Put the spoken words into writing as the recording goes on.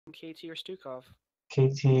KT or Stukov.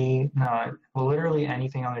 KT, no, well, literally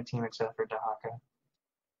anything on the team except for Dahaka.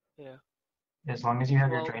 Yeah. As long as you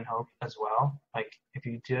have your Drain Hope as well, like if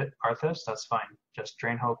you do it Arthas, that's fine. Just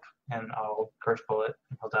Drain Hope and I'll Curse Bullet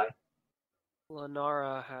and he'll die.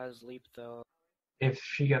 Lunara has Leap though. If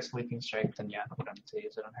she gets Leaping Strike, then yeah, I wouldn't say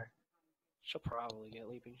use it on her. She'll probably get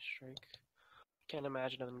Leaping Strike. Can't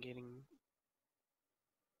imagine them getting.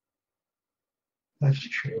 That's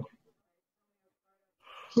true.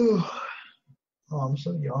 Oh, I'm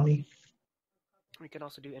so yawny. We can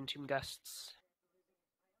also do Entomb Gusts.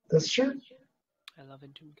 That's true. I love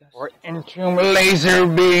Entomb Gusts. Or Entomb Laser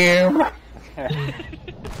Beam!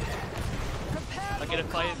 I'll get a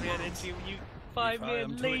 5-man Entomb, you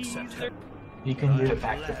 5-man laser! You can do it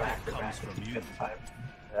back to back to back if you get the 5.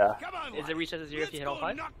 Yeah. Is it reset to 0 if you hit all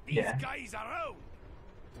 5? Yeah.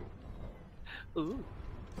 Ooh.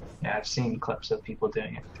 Yeah, I've seen clips of people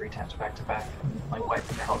doing it 3 times back to back and like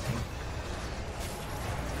wiping the whole team.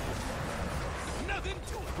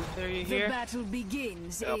 Are you here? The battle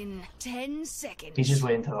begins in 10 seconds. He's just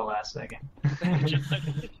waiting until the last second.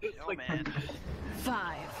 Oh man.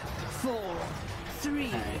 5, 4,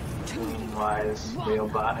 3, 2, Wise real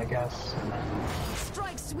bot, I guess.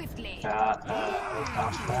 strike swiftly. I'll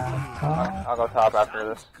go top after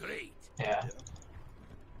this. Yeah. Just,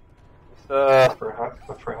 For a hook,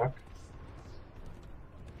 look for a hook.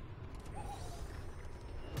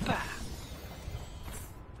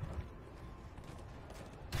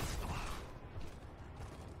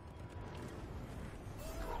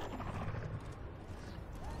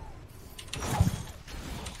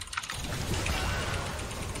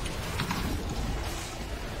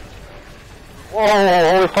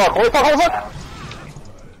 whoa, holy fuck, holy fuck, holy fuck!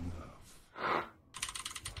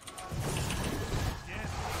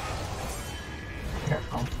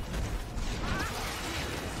 Careful.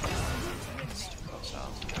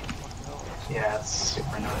 Yeah, it's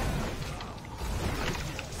super annoying.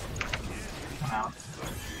 I'm out.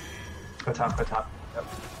 Go top, go top. Yep.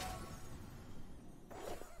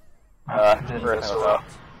 Didn't go so well.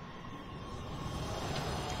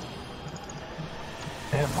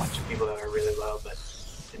 They have a bunch of people that are really low, but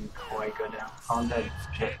didn't quite go down. On dead.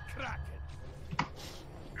 Shit.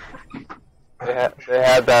 They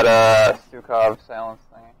had that, Stukov silence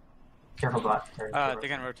thing. Careful bot. They're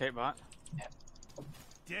gonna rotate bot. Yeah.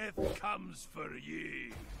 Death comes for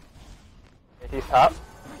ye. He's top.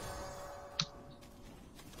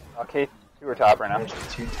 Okay, 2 are top right now. There's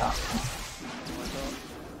 2 top.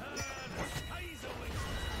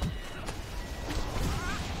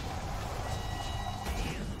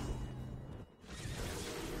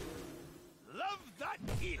 Love that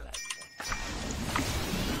healing.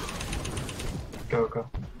 Go, go.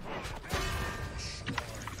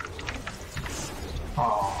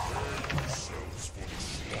 Oh.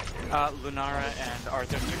 Lunara and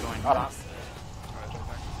Arthur are going top.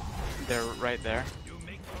 They're right there. You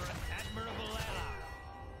make for an admirable ally.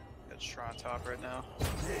 Got Shrine top right now.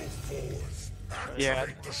 Yeah,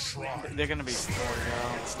 they're gonna be 4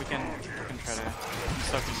 though. We can try to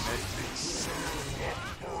suck in mid.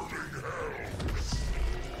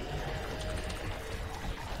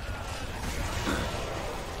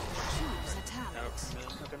 Nope.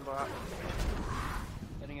 Looking bot.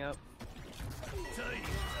 Heading up.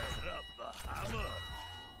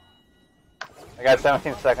 I got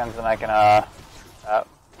 17 seconds and I can, out.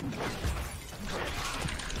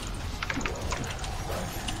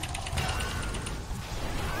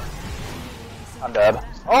 I'm dead.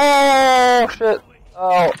 Oh, shit.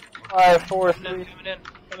 Oh, 5, 4, 3. Coming in,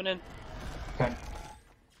 coming in. Okay.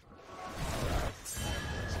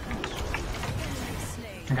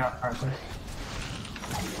 I got Arthur.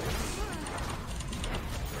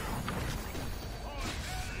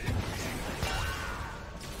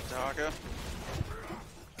 Dahaka.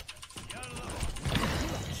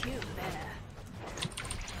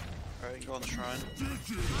 Alright, you can go on the shrine.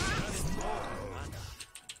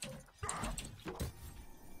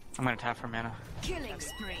 I'm gonna tap for mana. Killing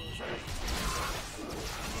spree.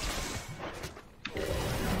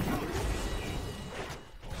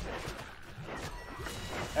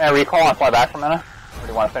 Hey, recall and fly back for mana? Or do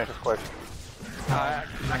you want to finish this quick? I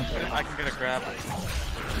can get a grab.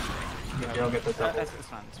 Yeah, you'll get the double. That's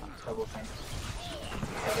fine, that's fine. Double thing.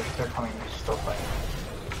 Yeah, they're coming, still fighting.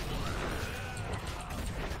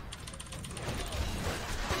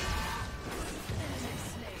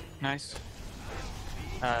 Nice.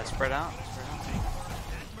 Spread out. Spread out.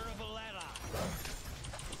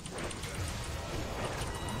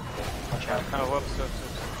 Watch out. Oh, whoops, whoops,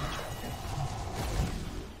 whoops.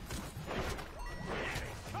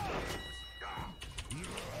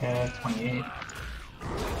 Yeah, 28.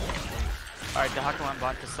 Alright, Dahaka went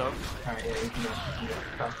bot to soak. Alright, yeah, you can go.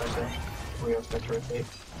 Cross that there. We have to rotate.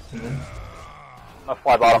 And then, I'm gonna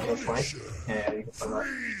fly bottom. go flight. Yeah, you can fly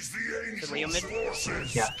that. Is Leo mid?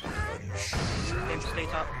 Yeah. Stay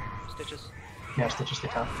top. Stitches. Yeah, Stitches the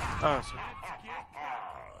top. Oh, sorry.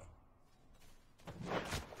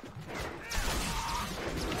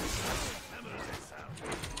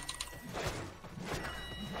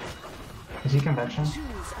 Is he convention? Choose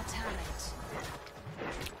a talent.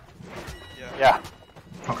 Yeah.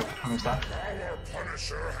 Okay, how many stop?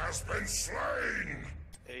 Punisher has been slain!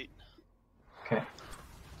 8. Okay.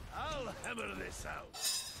 I'll hammer this out.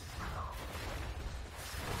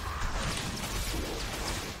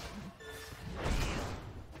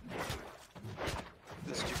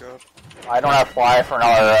 This is your code. I don't have fly for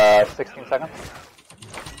another 16 seconds.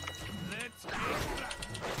 Let's get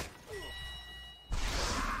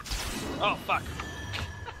Oh fuck.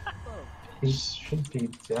 He should be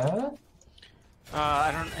dead?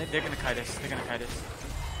 I don't. They're gonna kite us. They're gonna kite us.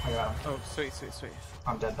 I got him. Oh, sweet, sweet, sweet.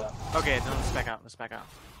 I'm dead though. Okay, then let's back out. Let's back out.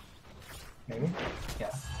 Maybe?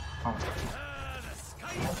 Yeah. Almost.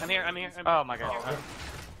 I'm here. I'm here. Oh my god.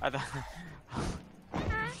 I thought.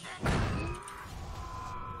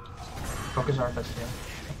 Focus our best here.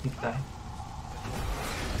 Keep that.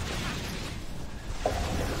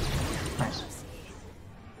 Nice.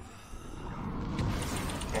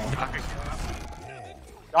 Okay.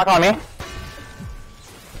 Knock on me.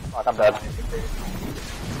 Fuck, I'm dead.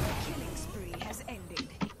 Killing spree has ended.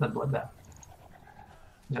 The bloodbath.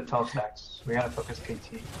 He's at 12 stacks. We gotta focus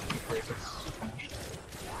KT before he gets finished.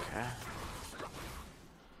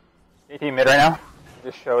 Okay. AT mid right now.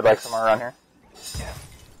 Just showed like somewhere around here. Yeah.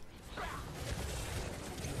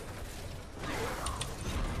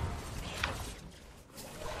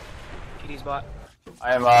 GD's bot.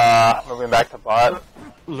 I am moving back to bot.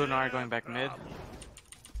 Lunar going back mid.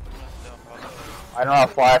 I don't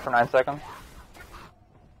have fly for 9 seconds.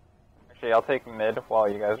 Actually, I'll take mid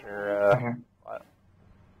while you guys are Here. bot.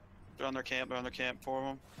 They're on their camp. They're on their camp. 4 of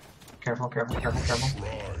them. Careful, careful, careful, careful.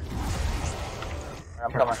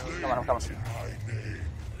 I'm coming. I'm coming.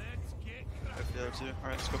 I have the other 2.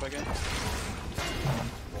 Alright, let's go back in.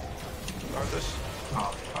 Arthas.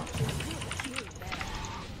 Oh, fuck.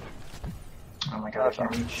 Oh my god, I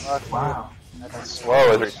can't reach. Wow. That's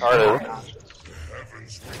slow as retarded.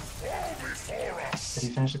 Did he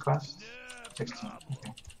finish the quest? 16.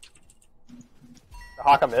 Okay. The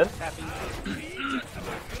Hawk mid. Tapping.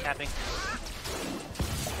 Tapping.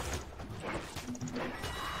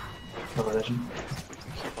 Kill the vision.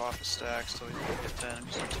 Keep off the stacks till we get 10 and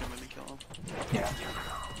just have 2 men to kill them. Yeah.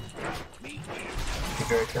 Be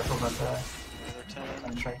very careful about the They're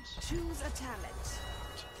 10. strikes. Choose a talent.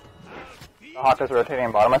 The Hawk is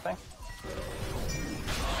rotating bottom, I think.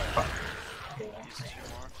 Fuck. Yeah. Use 2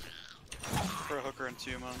 more. For a hooker and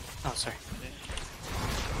 2 man. Oh, sorry.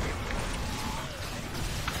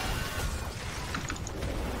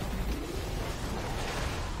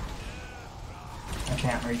 I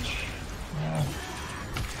can't reach.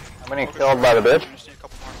 I'm getting killed by the bitch. We just need a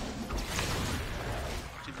couple more.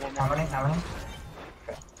 Need 1 How more. many? How many?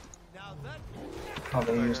 Okay. Oh,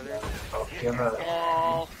 they used that. Oh, do you have a...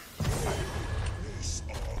 This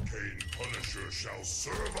arcane Punisher shall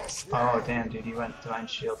serve us Oh, damn, dude, you went Divine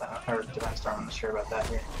Shield, or Divine Storm, I'm not sure about that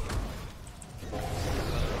here.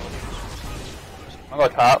 I'm gonna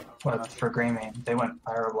go top. But for Greymane, they went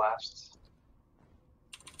Pyroblast.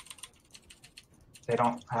 They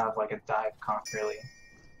don't have, like, a dive comp, really.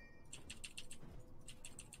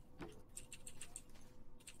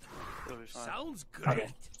 It'll be fine. sounds great. Okay.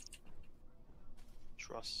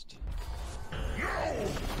 Trust.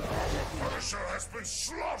 Punisher has been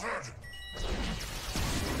slaughtered!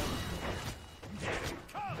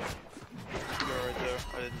 Go right there.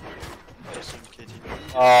 I assumed KT.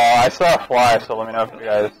 I saw a fly, so let me know if you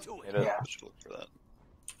guys need it. Yeah. Should look for that.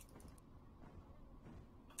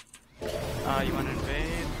 You want to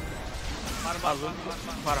invade? Bottom, bottom,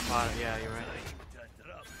 bottom, bottom. Yeah, you're right.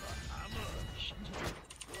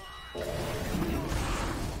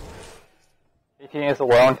 18 is the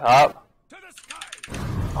low on top. To the sky.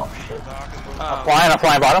 Oh, shit. I'm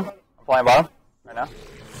flying bottom. I'm flying bottom right now.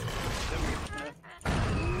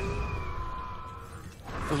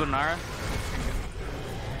 Lunara.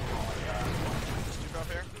 Just 2 drop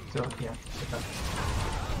here. Still, yeah. Okay.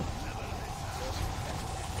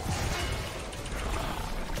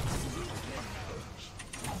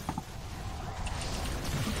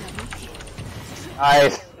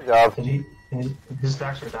 Nice. Good job. Did he... His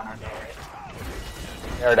stacks are done, aren't they, right?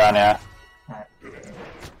 They're done, yeah. Alright.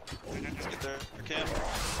 Let's get there. I can.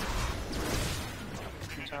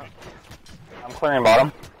 I'm clearing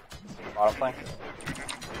bottom. bottom flank. To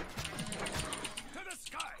the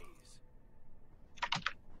skies.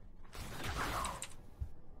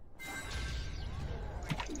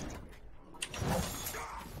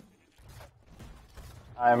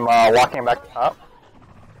 I'm walking back to top.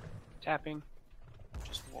 Tapping.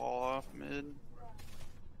 Just wall off mid.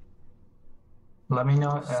 Let me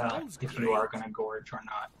know Sounds if great. you are gonna gorge or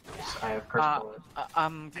not. 'Cause I have curse bullet.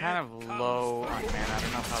 I'm kind of low on mana. I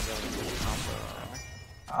don't know if I'll be able to do the combo.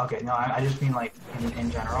 Okay, no, I just mean like in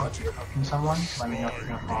general, if you're hooking someone, let me know if you're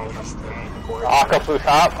gonna follow up the gorge. The Akka flew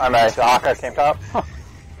top. I mean, the Akka came top. He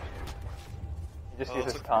just Oh, used let's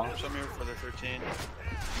his look tongue. for some here for the 13.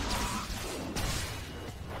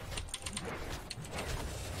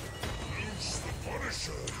 Loose the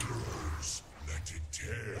Punisher, heroes. Let it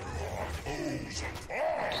tear our foes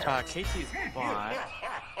apart. KT's bot.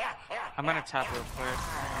 I'm gonna tap real quick.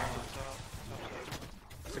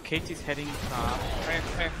 So KT's heading top.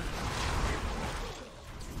 Right.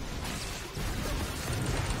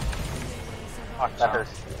 Fuck, that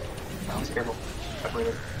hurts. Sounds careful.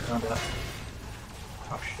 Separated. Don't do that.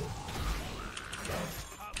 Oh shit.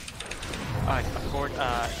 Alright, afford,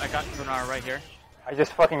 I got Lunar right here. I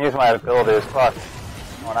just fucking used my abilities. Fuck.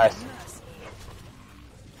 Oh, nice.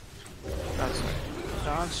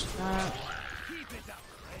 Dodge that.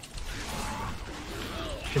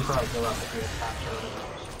 Should probably go up if you attack or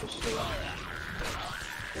just stay up.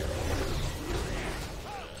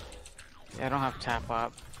 Yeah, I don't have tap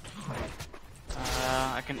up.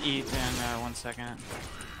 I can eat in 1 second.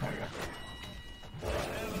 There you go.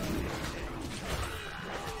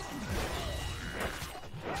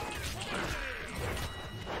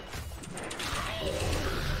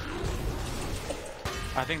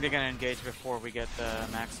 I think they're gonna engage before we get the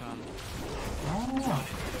maximum. Oh.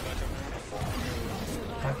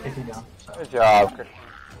 That 50 down. So. Good job, Christian.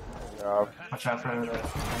 Good job. Watch out for the.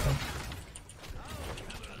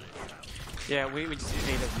 Yeah, we just need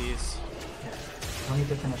 8 of these. Don't need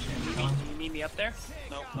to finish it. You need me up there?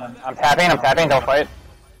 Nope. No. I'm tapping, don't fight.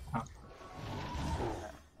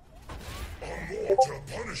 Immortal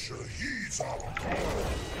Punisher heeds our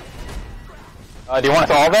call. Do you want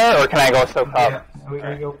us all there, or can I go soak Yeah, top? we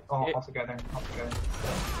go all together. All together.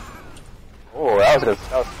 Oh, that was good.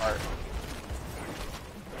 That was smart.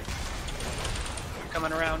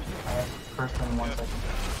 Coming around. I have first in 1 second.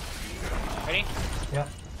 Ready? Yeah.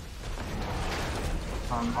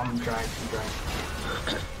 I'm drag.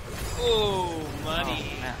 Ooh, money.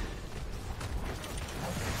 Oh, man.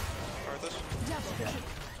 Arthas. Double Yeah. kill.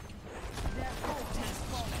 Their fort has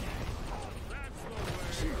fallen.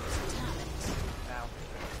 Ow.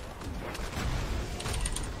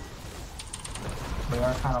 We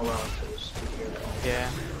are kind of low, so just be here. Yeah.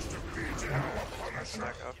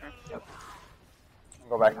 Back up here. Yep.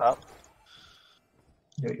 Go back top.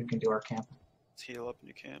 You can do our camp. Let's heal up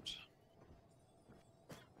into camps.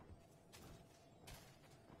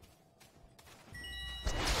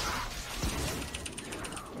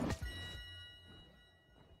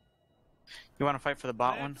 You want to fight for the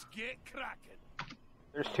bot one? Let's get cracking.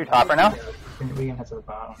 There's 2 top right now. We can head to the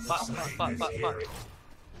bottom. Fuck. I'm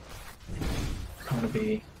gonna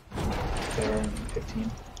be there in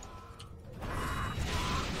 15.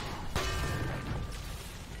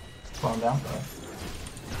 Slowing down.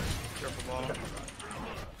 Careful bottom.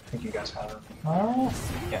 I think you guys have it. Oh,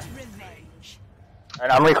 yeah. Revenge.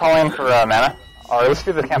 Alright, I'm recalling for mana. Alright, let's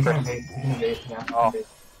do the camp You can first. invade. You can invade. Yeah. Oh. Invade.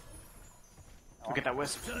 We'll get that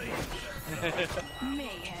wisp.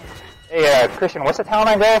 Mayhem. Hey, Christian, what's the talent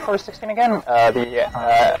I go for 16 again?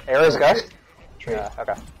 Ares Gust? Trade.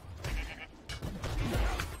 Okay.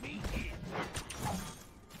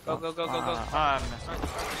 Go. I missed.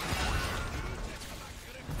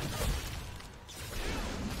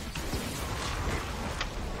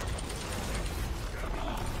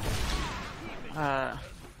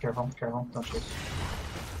 Careful. Don't shoot.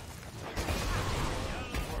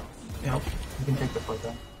 Yep. You can take the foot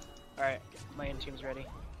though. Alright, my end team's ready.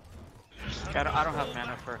 I don't have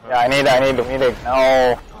mana for hook. Yeah, I need to,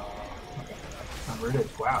 no. I'm rooted.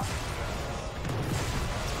 Wow.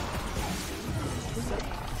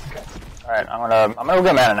 Okay. Alright, I'm gonna go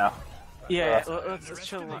get mana now. Yeah, let's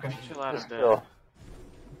chill out a Just bit. chill.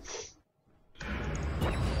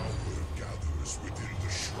 Gathers within the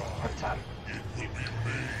shrine. Attack. It will be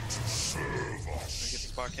made to serve Get us. the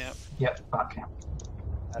spot camp. Yep. Bot camp.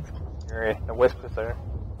 That's scary. The wisp is there.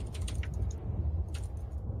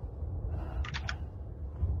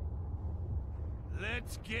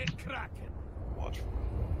 Let's get cracking. Watch.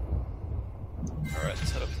 Alright,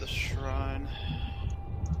 let's head up to the shrine.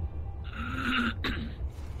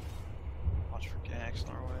 Watch for ganks in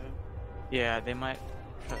our way. Yeah, they might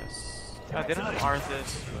press. They don't have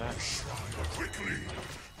Arthas, but... Quickly!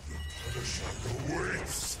 The Punisher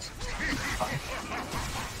awaits!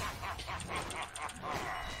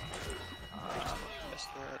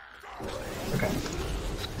 Missed that. Okay.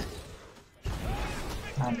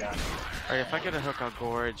 I'm done. Alright, if I get a hook, I'll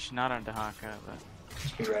gorge. Not on Dahaka, but...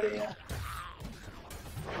 Just be ready, yeah.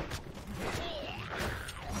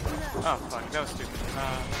 Oh, fuck, that was stupid.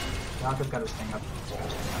 Dahaka's got his thing up.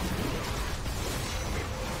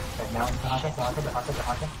 Okay, now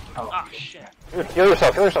Dahaka. Oh, Ah, shit. Heal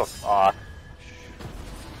yourself, heal yourself. Aw.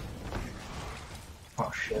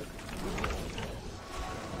 oh shit.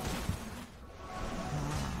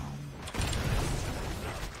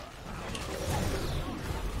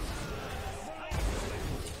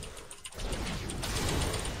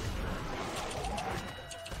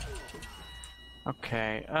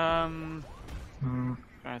 Okay,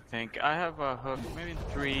 I think I have a hook, maybe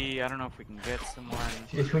 3. I don't know if we can get someone.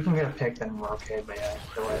 If we can get a pick, then we're okay, but yeah,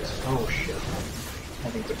 otherwise, oh shit. I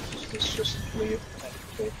think it's just leave.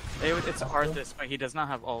 Okay. It's Arthas, but he does not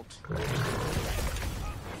have ult.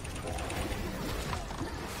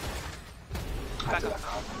 Back up.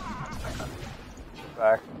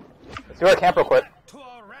 Back. Let's do our camp real quick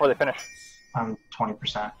before they finish. I'm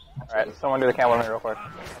 20%. Alright, someone do the camp with me real quick.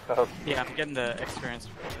 The hook. Yeah, I'm getting the experience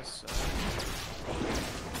for this.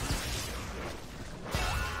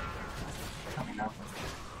 Coming up.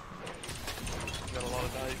 Got a lot of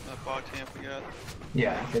value from that bot camp we got.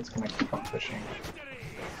 Yeah, it's gonna keep on pushing.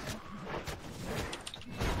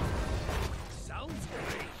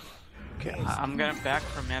 Okay, I'm gonna back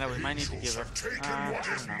for mana. We might need to give her. I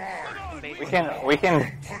don't know. We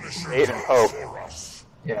can bait and poke.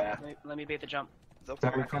 Yeah. Let me bait the jump. They'll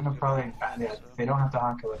So we're gonna probably, yeah, they don't have to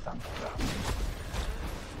Honka with them, so.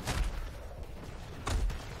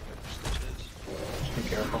 Just be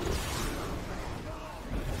careful.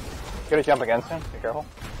 Get a jump against him, be careful.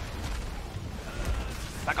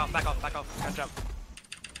 Back off. Don't jump.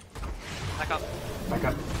 Back up. Back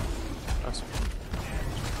up. Oh, sorry.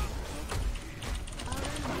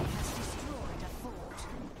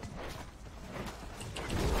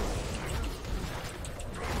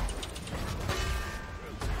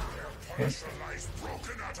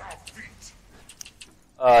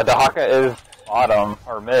 Dahaka is bottom,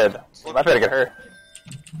 or mid. You might be able to get her.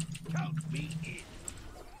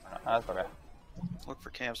 That's okay. look for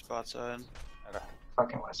camp spots side. Okay.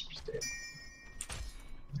 Fucking Western State.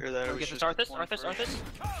 Hear that? Go We get should this Arthas. point first.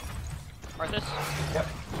 Yep.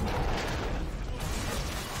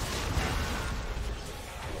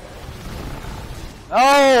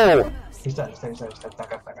 No! He's dead.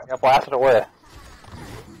 Back up. Got blasted away.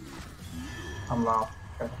 I'm low.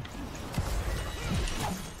 Okay.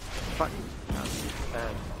 Fuck.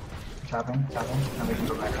 Tapping, and we can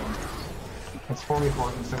go back in. It's 4v4,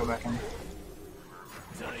 we can still go back in.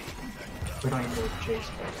 We don't need to chase.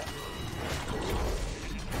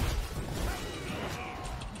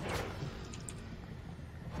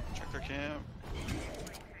 Check their camp.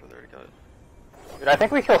 Oh, they already got it. Dude, I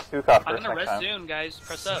think we kill Stukov I'm first gonna next rest time. soon, guys.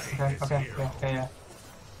 Press up. Okay, yeah.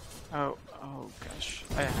 Oh gosh.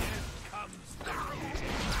 Oh, yeah.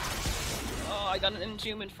 Oh, I got an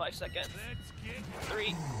entomb in 5 seconds.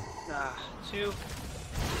 3, 2.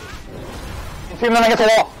 See him then against the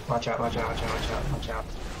wall! Watch out.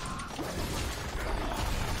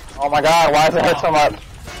 Oh my god, why does it hurt so much?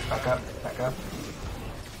 Back up.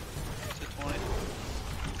 To 20.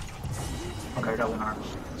 Okay, I got one arm.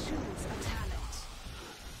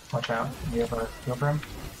 Watch out. You have a heal for him?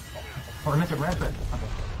 Oh, ramp it. Okay.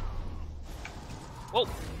 Whoa.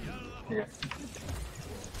 You're good.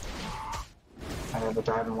 I have the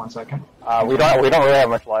dive in 1 second. We don't really have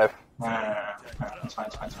much life. No. It's fine.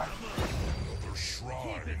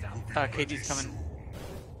 KD's coming.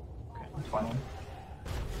 20.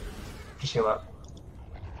 Just heal up.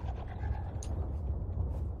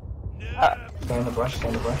 Stay in the bush.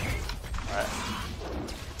 Alright.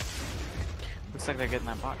 Looks like they're getting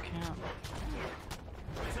that bot camp.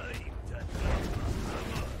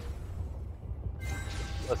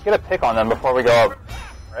 Let's get a pick on them before we go up.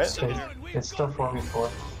 Right? It's still 4v4.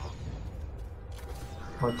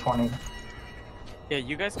 We're 20. Yeah,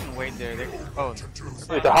 you guys can wait there. Oh,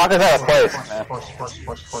 Dude, the Hawk is out of place, man. Force.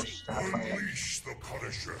 They're not 20 yet. Unleash the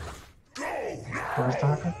Punisher. Go! Where's the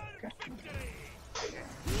Hawk? Okay.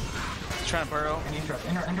 he's trying to burrow. Interrupt.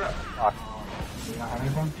 Fuck. Do you not have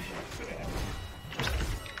anything?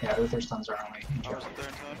 Yeah, Uther stuns are only. I wasn't there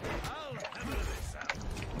in time.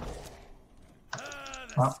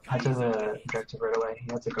 Well, I did the objective right away.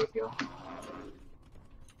 He had to go heal.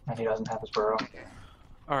 And he doesn't have his burrow.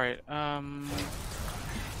 Alright, yeah, I'm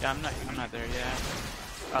not there yet.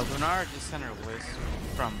 Lunar Descender was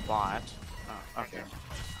from bot. Oh, okay.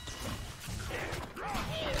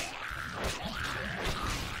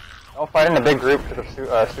 Don't fight in a big group because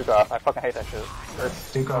of Suka. I fucking hate that shit.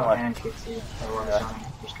 Stuka and KC are running.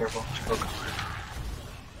 Just careful. Just focus.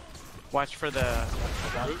 Watch for the...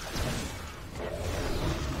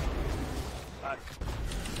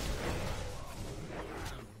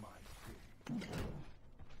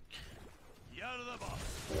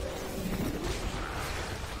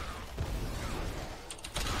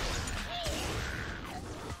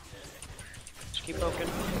 Just keep poking.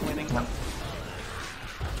 Winning. Yep.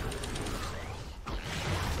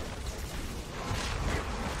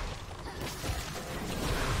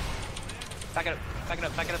 Back it up. Back it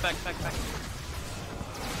up. Back it up. Back.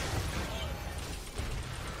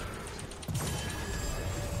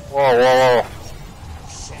 Whoa.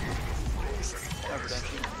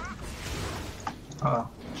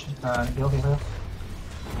 Heal.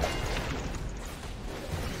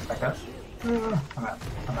 Back up.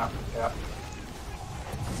 I'm out. Yeah.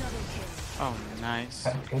 Oh, nice.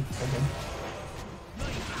 Okay, good.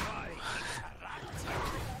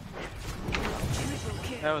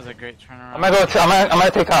 That was a great turnaround. I'm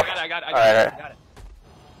gonna take top. I got it.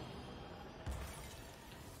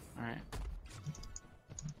 Alright.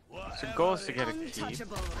 So the goal is to get a keep.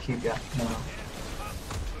 Keep, yeah. No.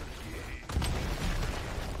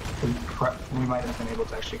 We might have been able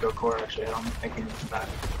to actually go core, actually. I don't think we need to back.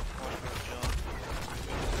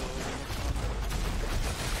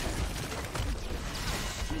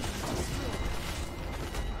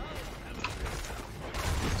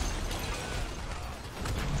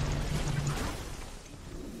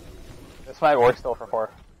 This might work still for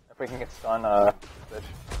 4. If we can get stun, bitch.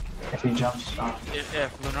 If he jumps,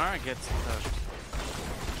 If Lunara gets pushed.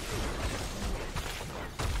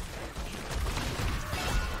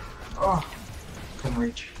 oh, couldn't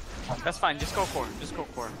reach. That's fine, just go core.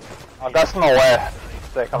 I'll dust them away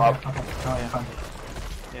if they come up. Okay. Oh, yeah, fine.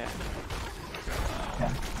 Yeah.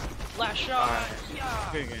 Yeah. Last shot. Alright.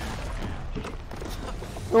 Yeah. Good game.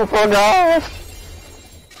 Oh, for gosh!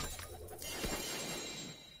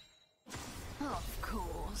 Of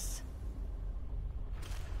course.